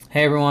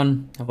Hey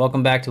everyone, and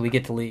welcome back to We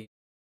Get to Lead.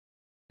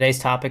 Today's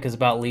topic is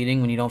about leading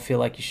when you don't feel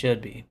like you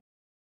should be,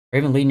 or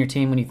even leading your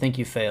team when you think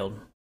you failed,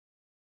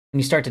 when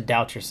you start to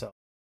doubt yourself.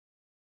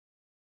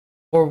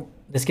 Before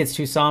this gets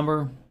too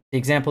somber, the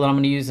example that I'm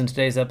going to use in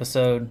today's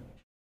episode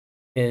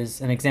is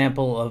an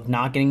example of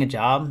not getting a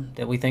job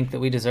that we think that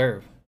we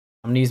deserve.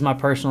 I'm going to use my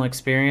personal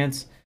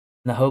experience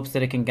in the hopes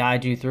that it can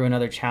guide you through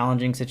another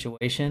challenging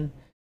situation,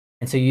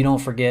 and so you don't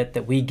forget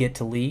that we get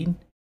to lead.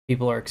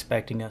 People are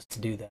expecting us to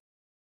do that.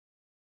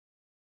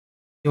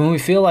 When we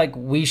feel like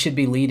we should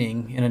be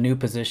leading in a new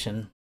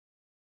position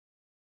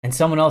and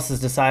someone else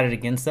has decided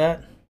against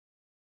that,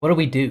 what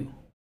do? Do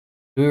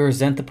we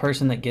resent the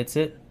person that gets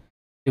it?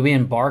 Do we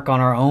embark on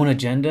our own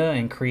agenda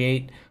and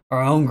create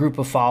our own group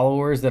of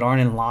followers that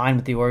aren't in line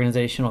with the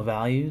organizational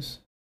values?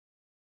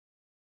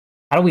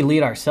 How do we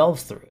lead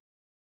ourselves through it?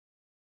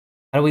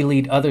 How do we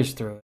lead others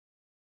through it?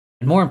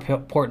 And more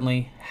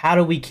importantly, how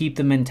do we keep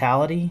the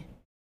mentality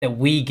that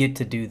we get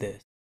to do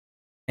this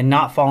and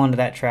not fall into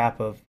that trap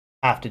of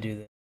have to do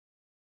this?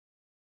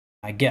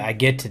 I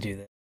get to do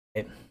this,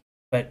 right?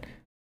 But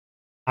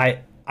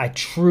I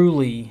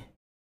truly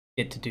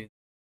get to do this.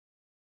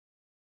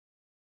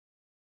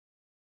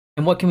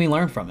 And what can we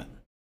learn from it?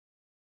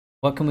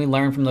 What can we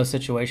learn from those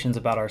situations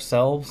about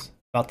ourselves,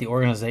 about the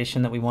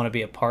organization that we want to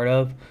be a part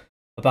of,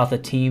 about the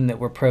team that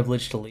we're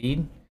privileged to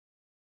lead?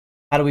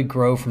 How do we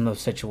grow from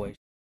those situations?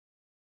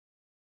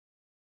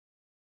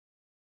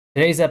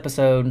 Today's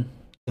episode is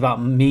about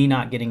me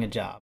not getting a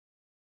job,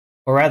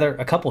 or rather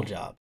a couple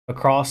jobs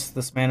across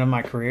the span of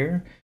my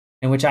career,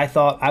 in which I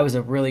thought I was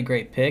a really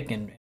great pick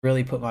and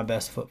really put my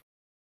best foot forward.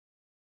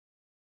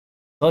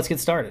 So let's get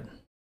started.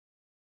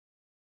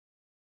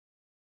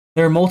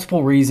 There are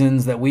multiple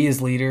reasons that we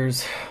as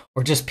leaders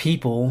or just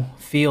people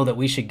feel that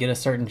we should get a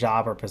certain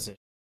job or position,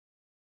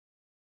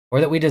 or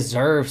that we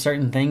deserve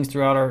certain things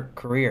throughout our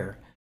career.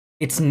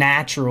 It's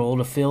natural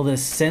to feel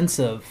this sense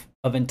of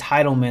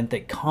entitlement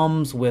that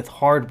comes with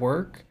hard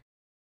work,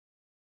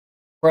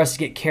 for us to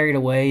get carried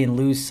away and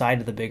lose sight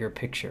of the bigger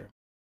picture.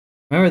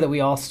 Remember that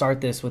we all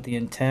start this with the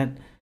intent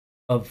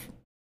of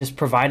just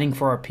providing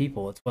for our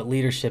people. It's what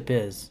leadership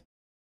is.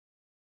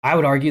 I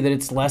would argue that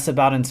it's less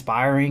about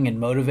inspiring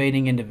and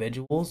motivating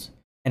individuals,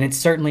 and it's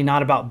certainly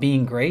not about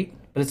being great,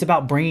 but it's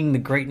about bringing the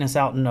greatness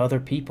out in other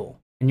people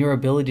and your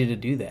ability to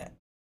do that.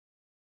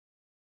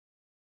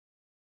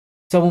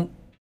 So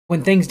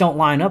when things don't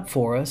line up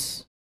for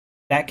us,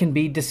 that can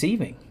be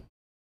deceiving.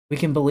 We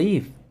can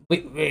believe.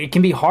 It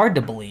can be hard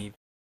to believe.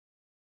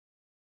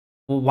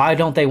 Well, why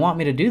don't they want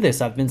me to do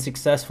this? I've been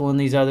successful in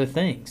these other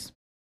things.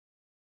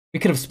 We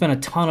could have spent a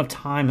ton of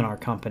time in our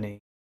company.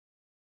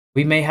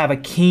 We may have a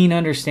keen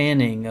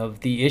understanding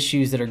of the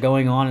issues that are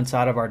going on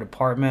inside of our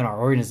department, our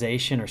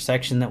organization, or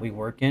section that we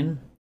work in.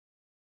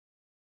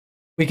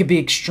 We could be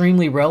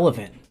extremely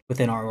relevant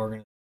within our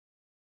organization.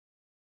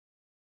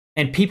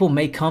 And people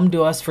may come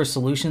to us for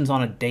solutions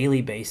on a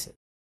daily basis.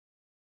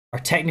 Our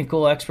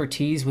technical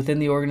expertise within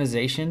the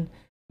organization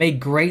may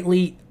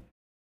greatly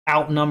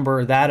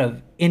outnumber that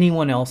of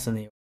anyone else in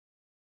the organization,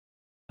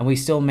 and we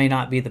still may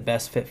not be the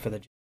best fit for the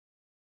job.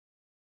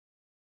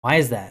 Why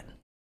is that?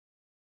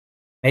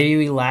 Maybe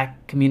we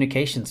lack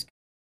communication skills.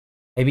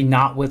 Maybe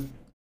not with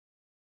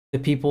the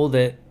people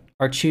that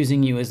are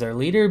choosing you as their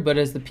leader, but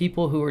as the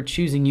people who are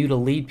choosing you to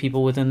lead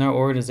people within their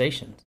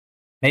organizations.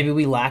 Maybe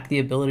we lack the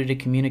ability to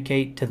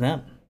communicate to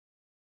them,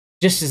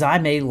 just as I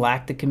may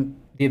lack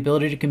the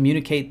ability to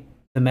communicate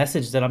the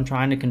message that I'm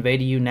trying to convey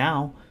to you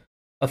now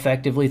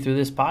effectively through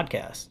this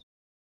podcast.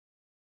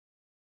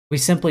 We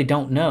simply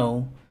don't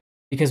know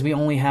because we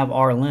only have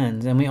our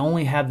lens, and we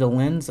only have the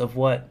lens of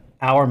what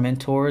our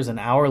mentors and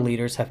our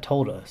leaders have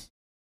told us.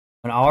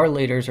 When our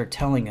leaders are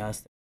telling us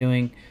that we're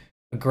doing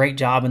a great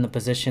job in the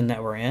position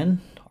that we're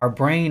in, our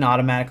brain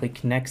automatically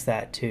connects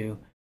that to,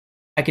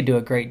 I could do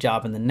a great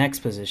job in the next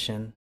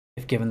position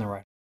if given the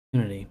right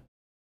opportunity.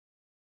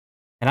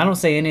 And I don't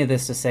say any of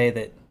this to say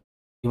that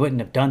you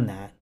wouldn't have done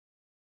that,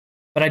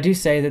 but I do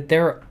say that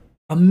there are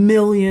a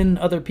million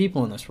other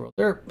people in this world.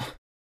 There are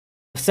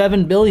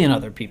 7 billion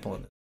other people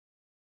in this.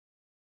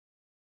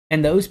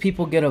 And those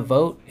people get a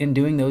vote in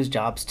doing those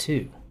jobs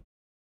too.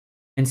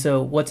 And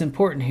so what's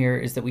important here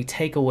is that we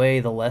take away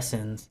the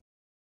lessons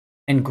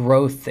and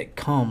growth that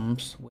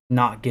comes with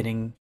not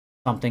getting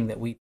something that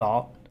we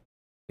thought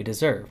we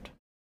deserved.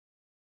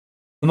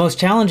 The most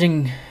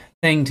challenging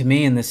thing to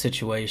me in this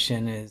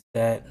situation is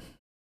that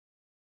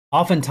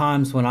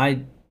oftentimes when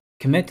I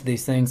commit to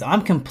these things,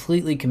 I'm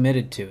completely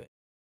committed to it.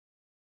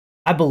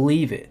 I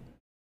believe it.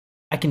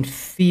 I can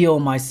feel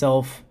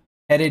myself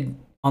headed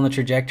on the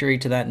trajectory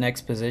to that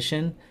next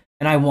position,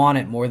 and I want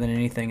it more than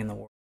anything in the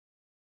world.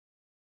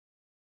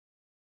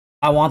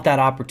 I want that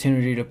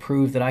opportunity to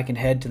prove that I can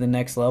head to the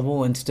next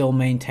level and still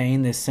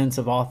maintain this sense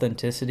of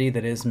authenticity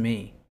that is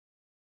me.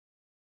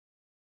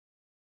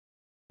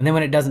 And then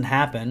when it doesn't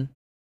happen,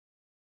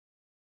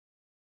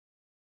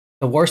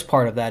 the worst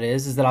part of that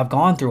is that I've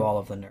gone through all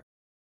of the nerve.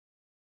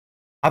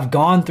 I've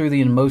gone through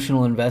the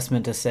emotional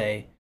investment to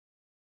say,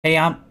 hey,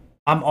 I'm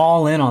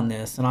all in on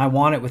this, and I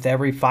want it with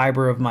every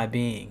fiber of my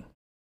being.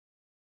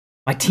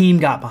 My team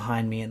got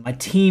behind me and my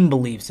team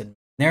believes in me.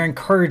 They're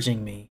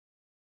encouraging me.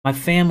 My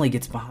family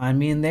gets behind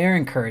me and they're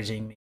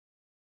encouraging me.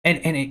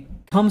 And it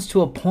comes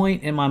to a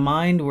point in my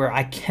mind where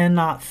I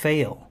cannot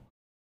fail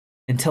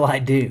until I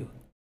do.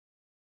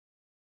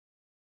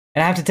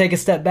 And I have to take a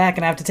step back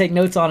and I have to take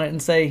notes on it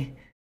and say,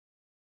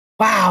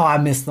 wow, I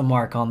missed the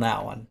mark on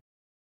that one.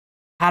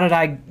 How did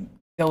I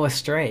go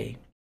astray?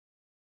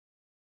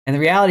 And the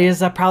reality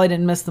is I probably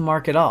didn't miss the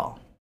mark at all.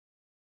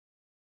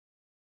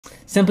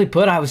 Simply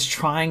put, I was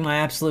trying my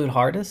absolute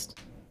hardest.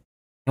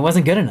 It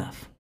wasn't good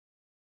enough.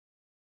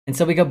 And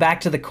so we go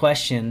back to the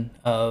question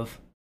of,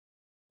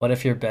 what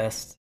if your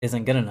best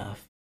isn't good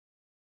enough?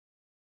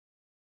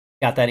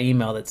 Got that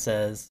email that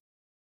says,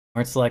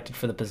 weren't selected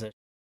for the position.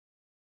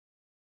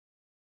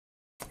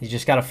 You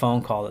just got a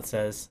phone call that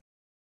says,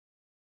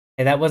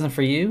 hey, that wasn't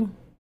for you.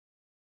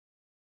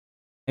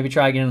 Maybe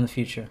try again in the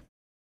future.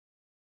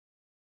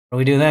 What do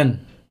we do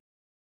then?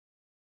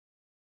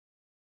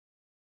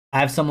 I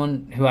have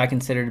someone who I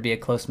consider to be a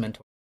close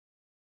mentor.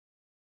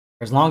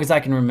 For as long as I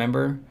can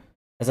remember,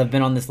 as I've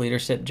been on this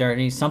leadership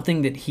journey,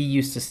 something that he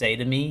used to say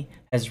to me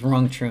has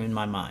rung true in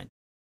my mind.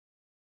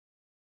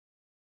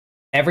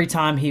 Every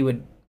time he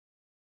would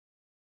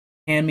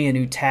hand me a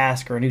new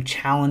task or a new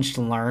challenge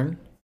to learn,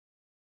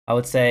 I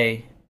would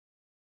say,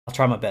 I'll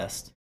try my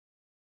best.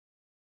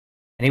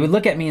 And he would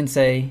look at me and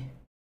say,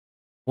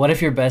 what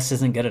if your best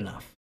isn't good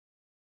enough?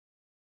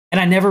 And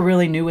I never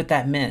really knew what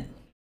that meant.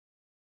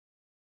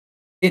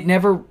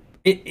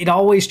 It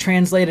always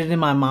translated in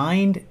my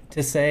mind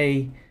to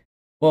say,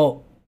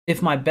 well,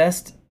 if my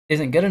best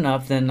isn't good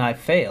enough, then I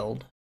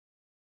failed.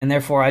 And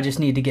therefore, I just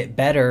need to get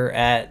better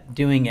at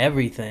doing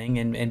everything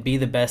and be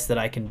the best that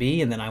I can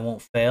be, and then I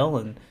won't fail,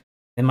 and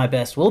then my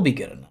best will be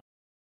good enough.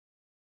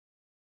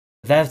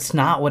 That's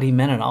not what he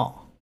meant at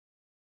all.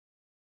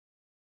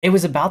 It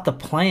was about the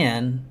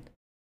plan,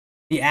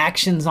 the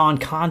actions on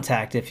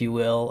contact, if you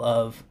will,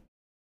 of,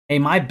 hey,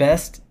 my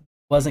best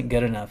wasn't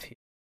good enough here.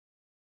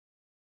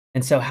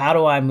 And so how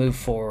do I move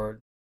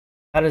forward?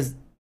 How does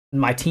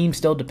my team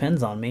still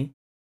depends on me?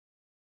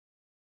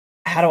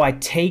 How do I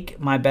take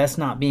my best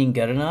not being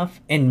good enough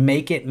and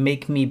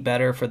make me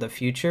better for the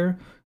future,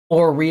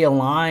 or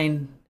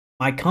realign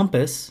my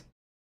compass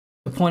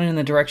to point in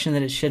the direction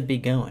that it should be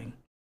going?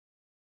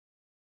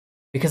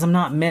 Because I'm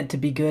not meant to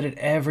be good at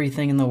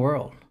everything in the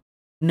world.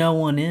 No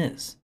one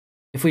is.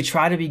 If we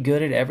try to be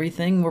good at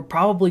everything, we're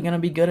probably going to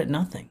be good at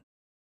nothing.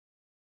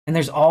 And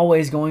there's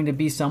always going to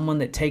be someone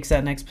that takes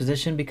that next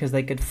position because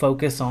they could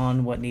focus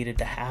on what needed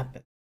to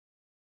happen.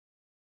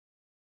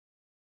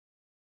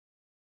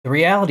 The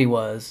reality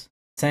was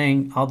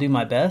saying, I'll do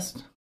my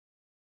best,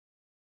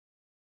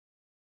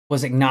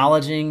 was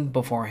acknowledging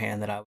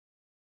beforehand that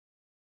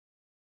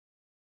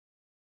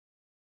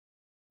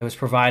it was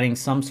providing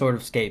some sort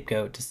of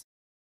scapegoat to say,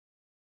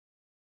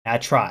 I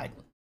tried,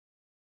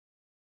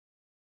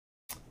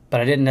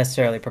 but I didn't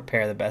necessarily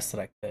prepare the best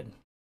that I could.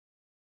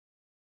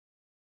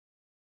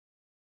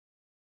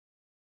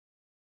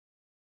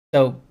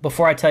 So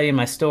before I tell you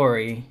my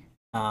story,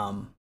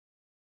 I'll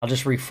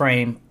just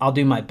reframe, I'll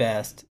do my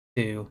best,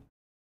 to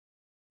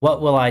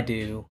what will I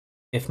do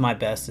if my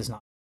best is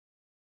not?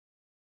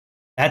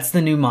 That's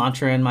the new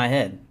mantra in my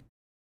head.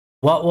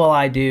 What will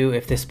I do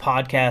if this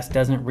podcast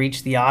doesn't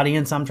reach the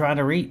audience I'm trying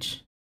to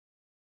reach?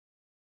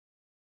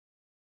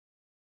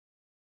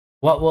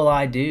 What will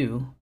I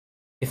do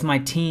if my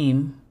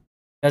team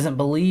doesn't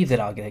believe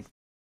that I'll get,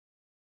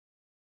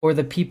 or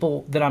the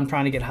people that I'm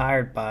trying to get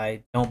hired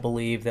by don't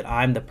believe that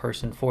I'm the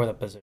person for the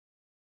position?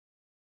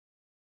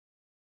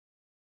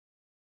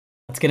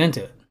 Let's get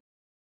into it.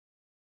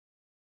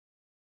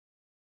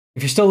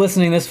 If you're still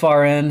listening this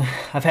far in,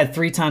 I've had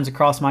 3 times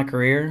across my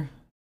career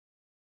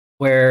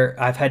where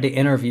I've had to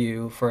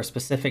interview for a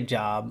specific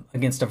job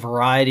against a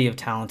variety of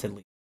talented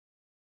leaders.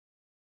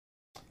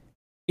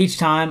 Each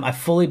time I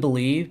fully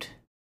believed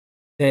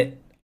that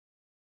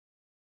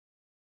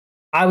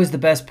I was the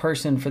best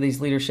person for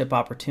these leadership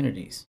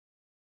opportunities.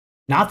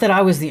 Not that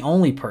I was the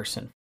only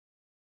person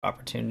for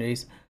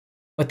opportunities,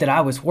 but that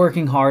I was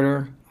working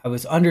harder, I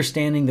was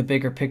understanding the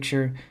bigger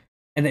picture,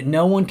 and that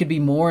no one could be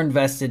more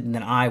invested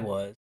than I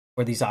was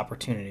for these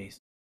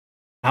opportunities.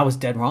 I was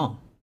dead wrong.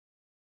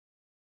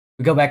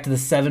 We go back to the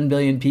 7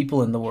 billion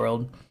people in the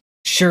world.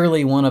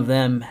 Surely one of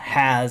them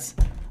has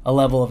a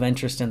level of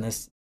interest in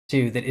this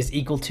too that is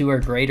equal to or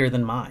greater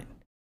than mine.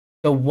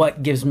 So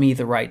what gives me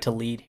the right to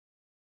lead?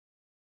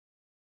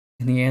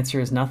 And the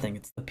answer is nothing.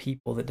 It's the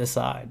people that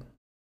decide.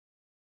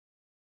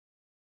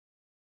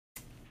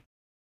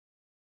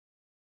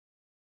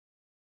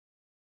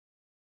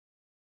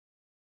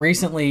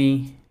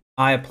 Recently,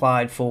 I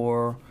applied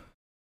for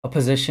a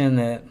position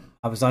that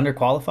I was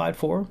underqualified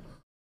for,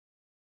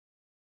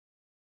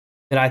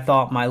 that I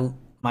thought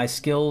my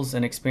skills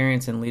and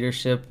experience in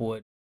leadership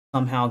would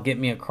somehow get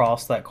me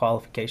across that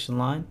qualification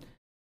line.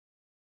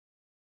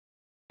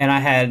 And I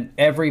had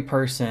every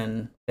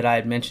person that I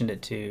had mentioned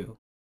it to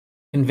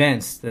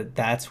convinced that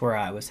that's where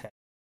I was headed.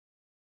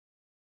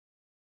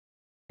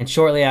 And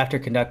shortly after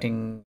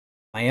conducting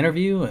my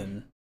interview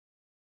and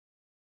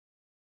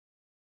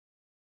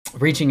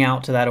reaching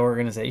out to that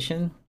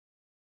organization,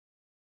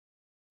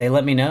 they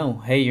let me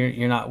know, hey,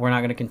 you're not, we're not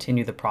going to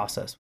continue the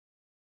process.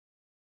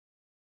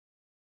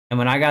 And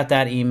when I got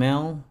that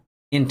email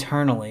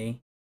internally,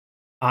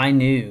 I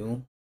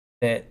knew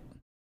that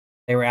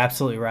they were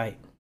absolutely right,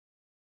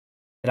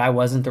 that I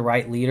wasn't the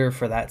right leader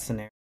for that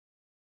scenario.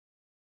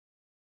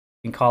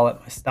 You can call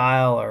it my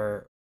style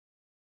or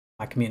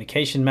my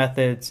communication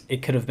methods.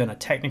 It could have been a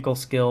technical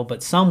skill,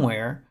 but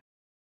somewhere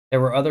there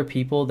were other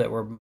people that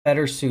were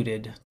better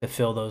suited to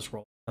fill those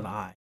roles than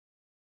I.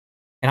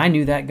 And I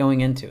knew that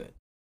going into it.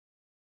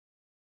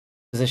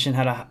 The position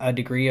had a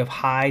degree of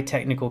high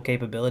technical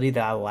capability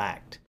that I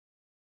lacked.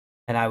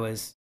 And I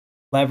was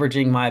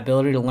leveraging my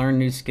ability to learn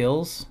new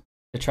skills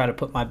to try to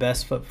put my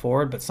best foot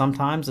forward. But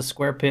sometimes a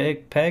square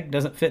peg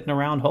doesn't fit in a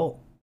round hole.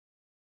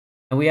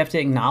 And we have to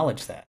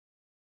acknowledge that.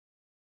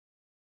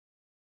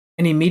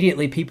 And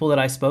immediately, people that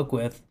I spoke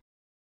with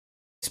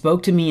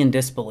spoke to me in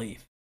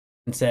disbelief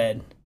and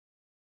said,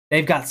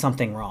 they've got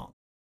something wrong.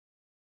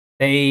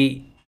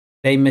 They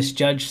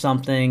misjudged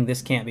something.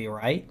 This can't be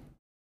right.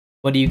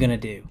 What are you going to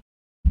do?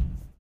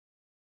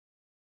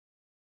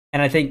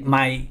 And I think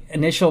my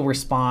initial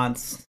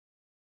response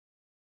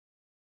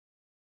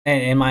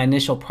and my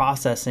initial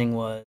processing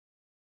was,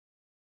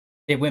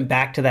 it went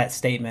back to that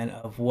statement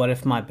of, what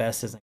if my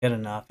best isn't good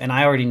enough? And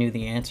I already knew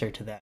the answer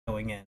to that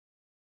going in.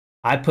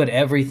 I put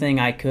everything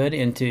I could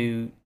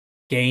into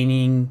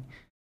gaining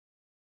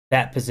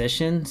that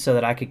position so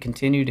that I could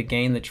continue to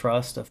gain the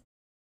trust of,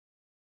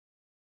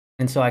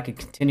 and so I could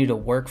continue to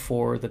work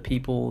for the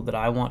people that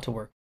I want to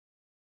work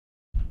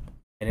for.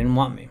 They didn't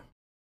want me.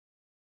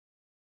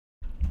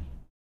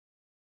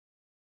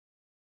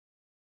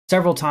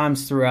 Several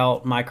times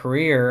throughout my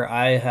career,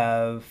 I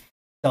have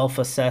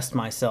self-assessed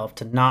myself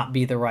to not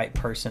be the right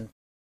person.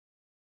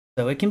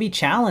 So it can be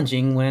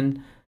challenging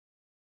when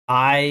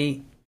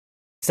I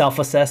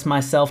self-assess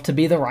myself to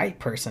be the right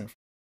person.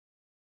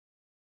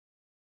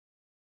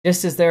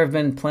 Just as there have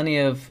been plenty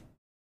of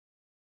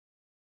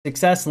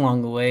success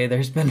along the way,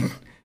 there's been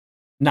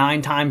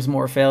 9 times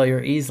more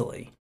failure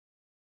easily.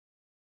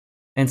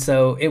 And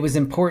so it was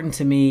important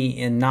to me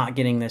in not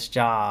getting this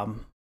job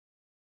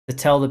to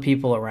tell the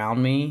people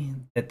around me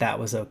that that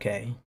was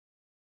okay.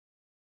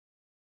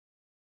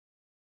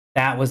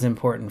 That was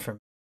important for me,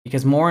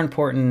 because more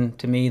important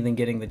to me than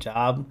getting the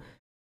job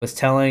was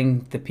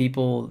telling the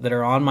people that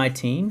are on my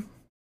team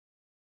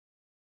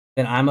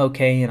that I'm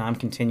okay and I'm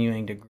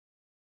continuing to grow.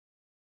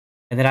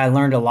 And that I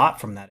learned a lot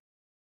from that.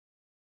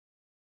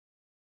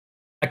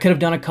 I could have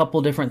done a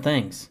couple different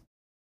things.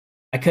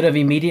 I could have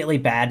immediately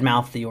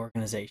badmouthed the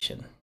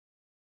organization.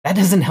 That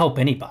doesn't help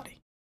anybody.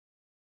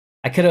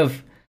 I could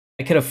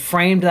have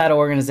framed that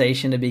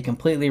organization to be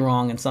completely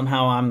wrong and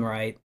somehow I'm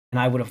right, and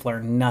I would have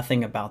learned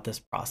nothing about this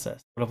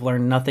process. I would have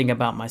learned nothing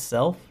about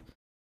myself.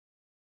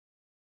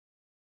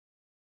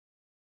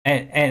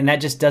 And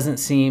that just doesn't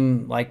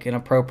seem like an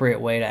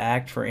appropriate way to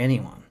act for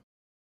anyone.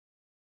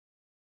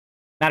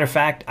 Matter of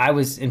fact, I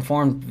was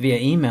informed via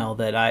email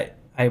that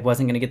I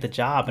wasn't going to get the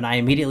job, and I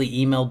immediately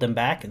emailed them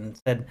back and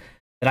said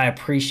that I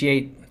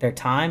appreciate their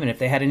time, and if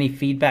they had any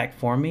feedback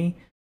for me,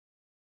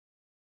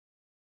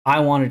 I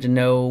wanted to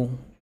know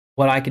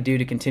what I could do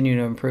to continue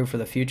to improve for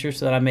the future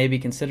so that I may be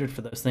considered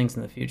for those things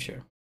in the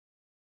future.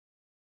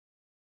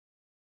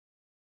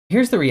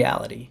 Here's the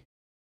reality.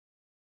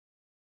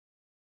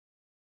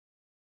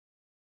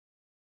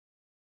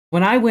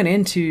 When I went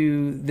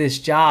into this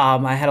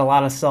job, I had a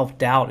lot of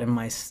self-doubt in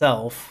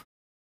myself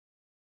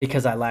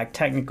because I lacked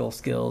technical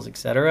skills,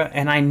 etc.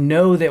 And I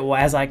know that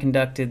as I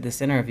conducted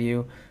this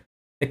interview,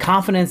 the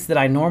confidence that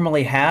I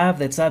normally have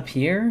that's up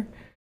here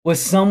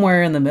was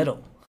somewhere in the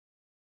middle.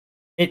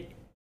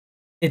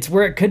 It's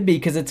where it could be,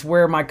 because it's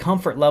where my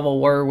comfort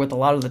level were with a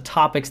lot of the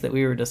topics that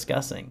we were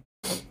discussing.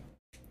 Could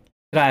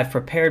I have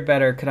prepared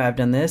better? Could I have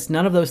done this?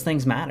 None of those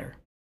things matter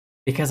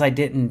because I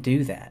didn't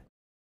do that.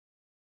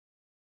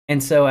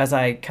 And so as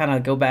I kind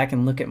of go back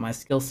and look at my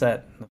skill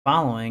set in the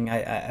following,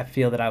 I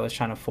feel that I was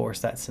trying to force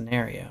that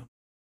scenario.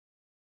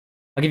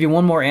 I'll give you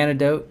one more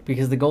anecdote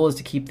because the goal is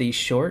to keep these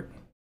short.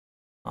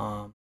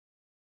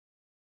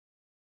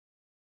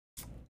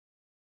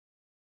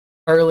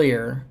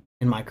 Earlier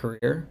in my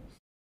career,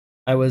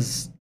 I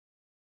was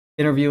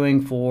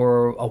interviewing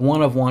for a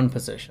one-of-one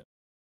position.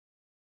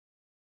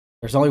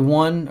 There's only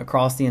one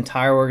across the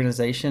entire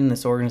organization,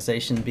 this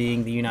organization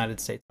being the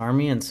United States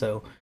Army, and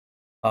so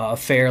a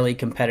fairly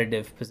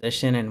competitive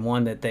position, and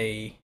one that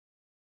there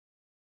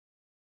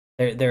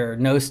are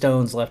no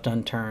stones left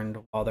unturned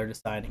while they're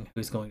deciding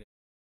who's going to.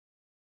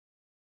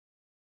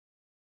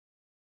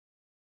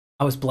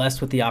 I was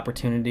blessed with the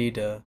opportunity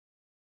to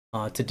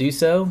do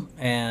so,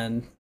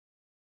 and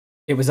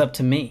it was up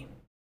to me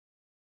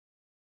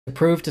to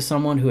prove to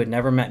someone who had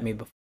never met me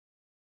before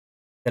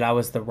that I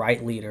was the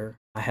right leader,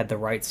 I had the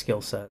right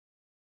skill set,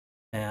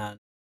 and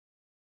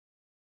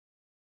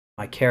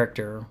my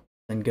character was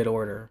in good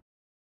order,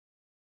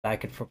 that I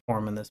could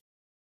perform in this.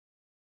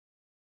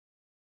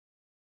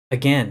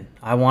 Again,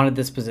 I wanted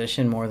this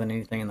position more than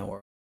anything in the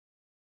world.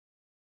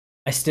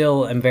 I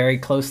still am very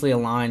closely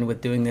aligned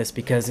with doing this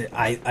because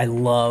I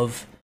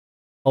love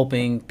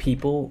helping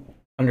people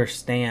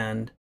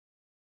understand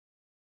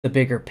the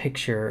bigger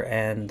picture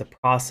and the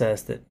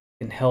process that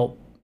can help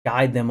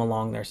guide them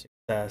along their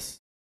success.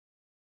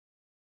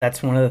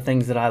 That's one of the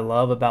things that I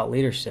love about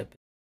leadership,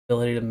 the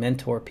ability to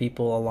mentor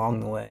people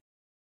along the way.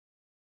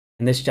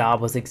 And this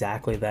job was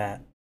exactly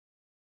that.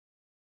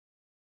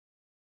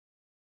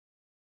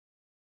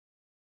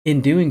 In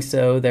doing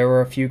so, there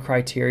were a few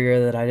criteria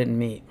that I didn't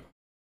meet.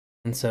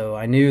 And so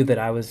I knew that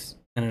I was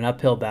in an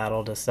uphill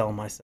battle to sell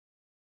myself.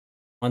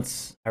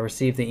 Once I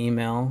received the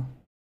email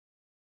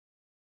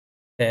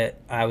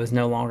that I was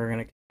no longer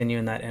going to continue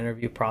in that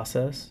interview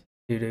process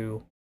due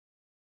to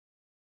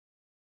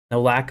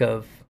no lack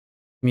of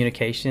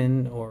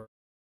communication or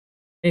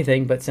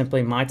anything, but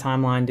simply my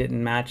timeline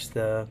didn't match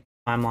the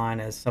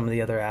timeline as some of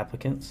the other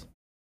applicants,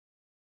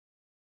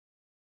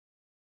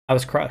 I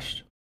was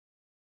crushed.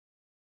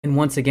 And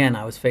once again,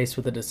 I was faced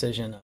with a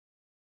decision.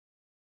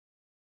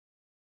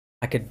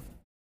 I could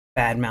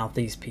badmouth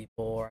these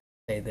people or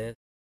say this.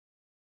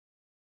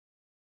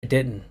 I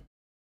didn't.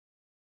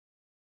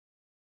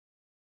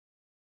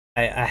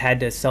 I had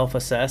to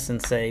self-assess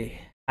and say,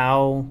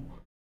 how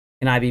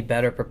can I be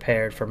better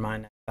prepared for my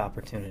next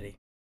opportunity?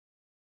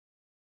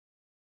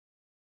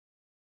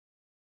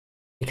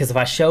 Because if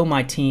I show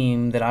my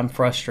team that I'm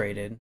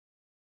frustrated,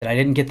 that I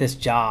didn't get this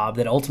job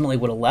that ultimately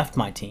would have left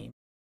my team,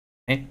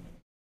 right?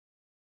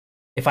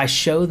 If I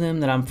show them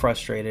that I'm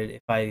frustrated,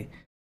 if I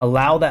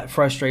allow that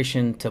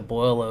frustration to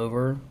boil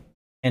over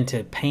and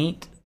to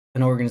paint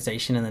an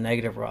organization in the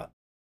negative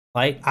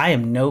light, I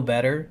am no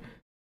better.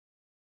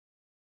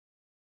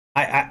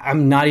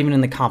 I'm not even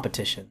in the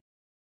competition.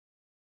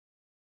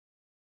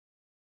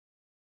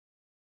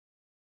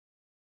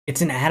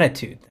 It's an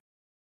attitude.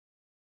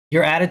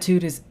 Your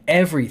attitude is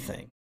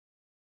everything.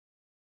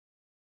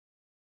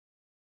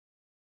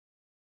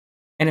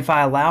 And if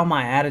I allow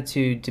my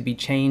attitude to be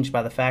changed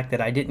by the fact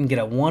that I didn't get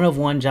a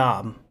one-of-one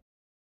job,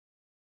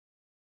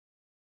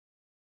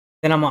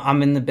 then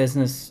I'm in the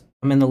business,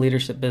 I'm in the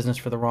leadership business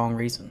for the wrong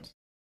reasons.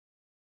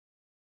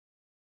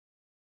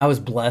 I was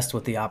blessed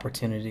with the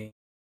opportunity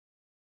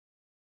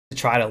to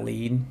try to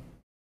lead,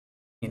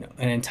 an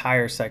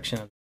entire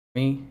section of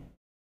me,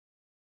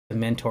 to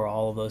mentor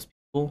all of those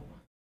people.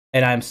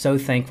 And I'm so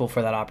thankful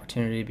for that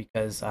opportunity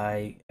because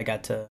I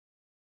got to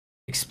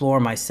explore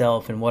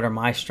myself and what are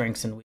my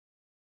strengths and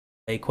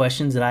weaknesses,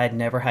 questions that I had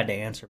never had to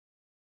answer.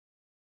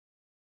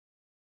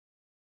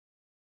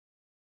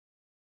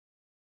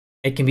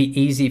 It can be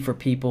easy for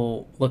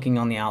people looking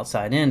on the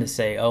outside in to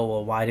say, oh,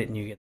 well, why didn't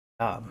you get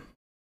the job?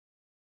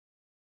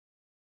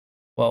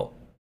 Well,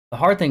 the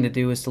hard thing to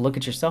do is to look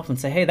at yourself and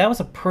say, hey, that was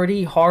a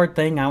pretty hard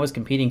thing I was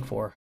competing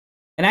for.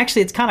 And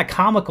actually, it's kind of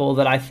comical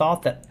that I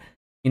thought that,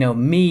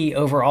 me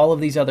over all of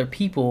these other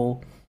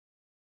people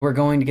were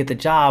going to get the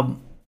job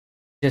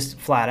just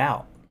flat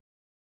out.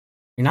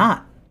 You're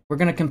not. We're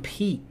going to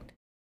compete.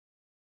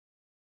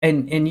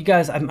 And you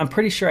guys, I'm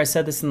pretty sure I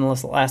said this in the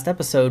last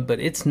episode, but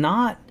it's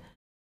not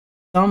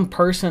some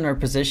person or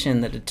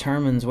position that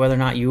determines whether or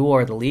not you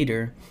are the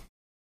leader.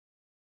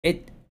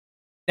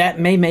 That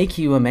may make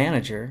you a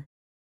manager,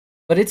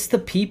 but it's the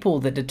people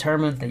that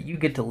determine that you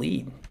get to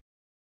lead,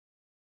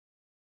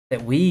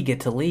 that we get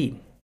to lead.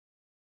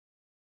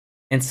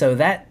 And so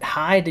that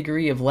high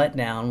degree of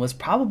letdown was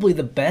probably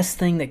the best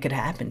thing that could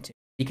happen to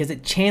me because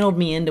it channeled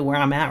me into where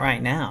I'm at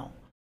right now.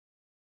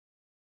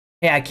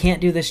 Hey, I can't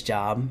do this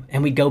job.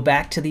 And we go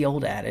back to the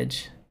old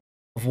adage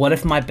of what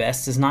if my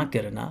best is not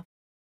good enough?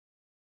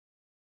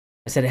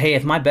 I said, hey,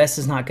 if my best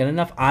is not good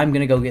enough, I'm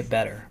going to go get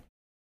better.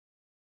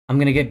 I'm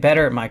going to get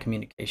better at my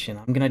communication.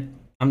 I'm going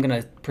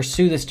to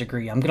pursue this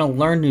degree. I'm going to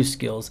learn new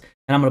skills,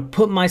 and I'm going to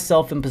put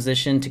myself in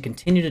position to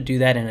continue to do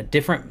that in a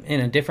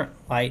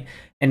different light,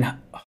 and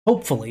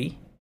hopefully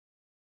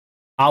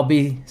I'll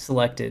be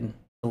selected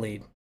to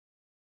lead.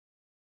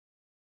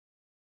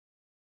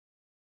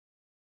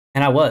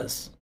 And I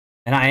was,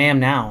 and I am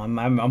now.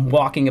 I'm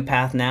walking a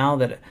path now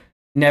that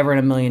never in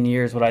a million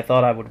years would I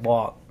thought I would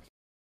walk.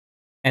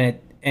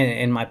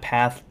 And my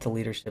path to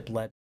leadership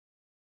led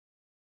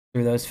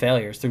through those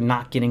failures, through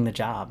not getting the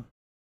job,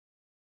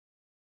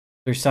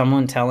 through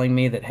someone telling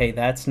me that, hey,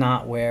 that's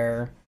not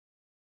where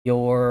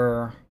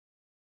your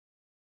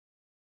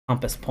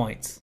compass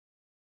points.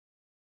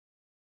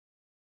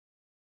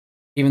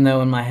 Even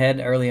though in my head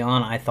early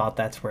on, I thought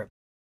that's where.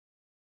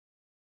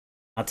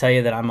 I'll tell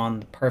you that I'm on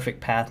the perfect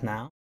path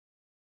now.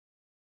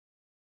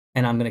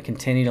 And I'm going to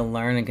continue to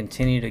learn and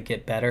continue to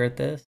get better at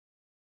this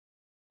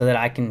so that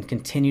I can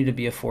continue to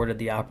be afforded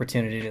the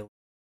opportunity to.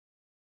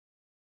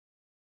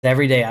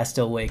 Every day I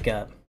still wake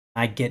up.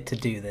 I get to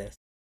do this.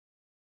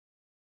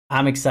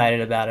 I'm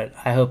excited about it.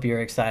 I hope you're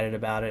excited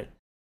about it.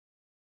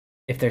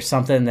 If there's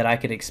something that I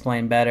could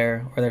explain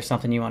better or there's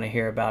something you want to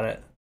hear about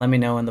it, let me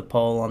know in the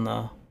poll on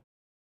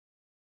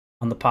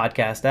the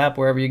podcast app,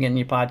 wherever you're getting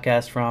your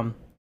podcast from.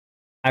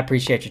 I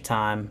appreciate your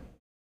time.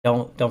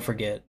 Don't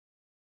forget,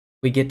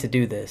 we get to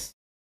do this.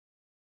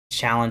 It's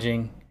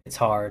challenging. It's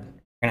hard.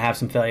 We're going to have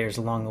some failures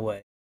along the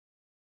way,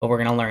 but we're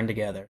going to learn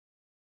together.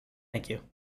 Thank you.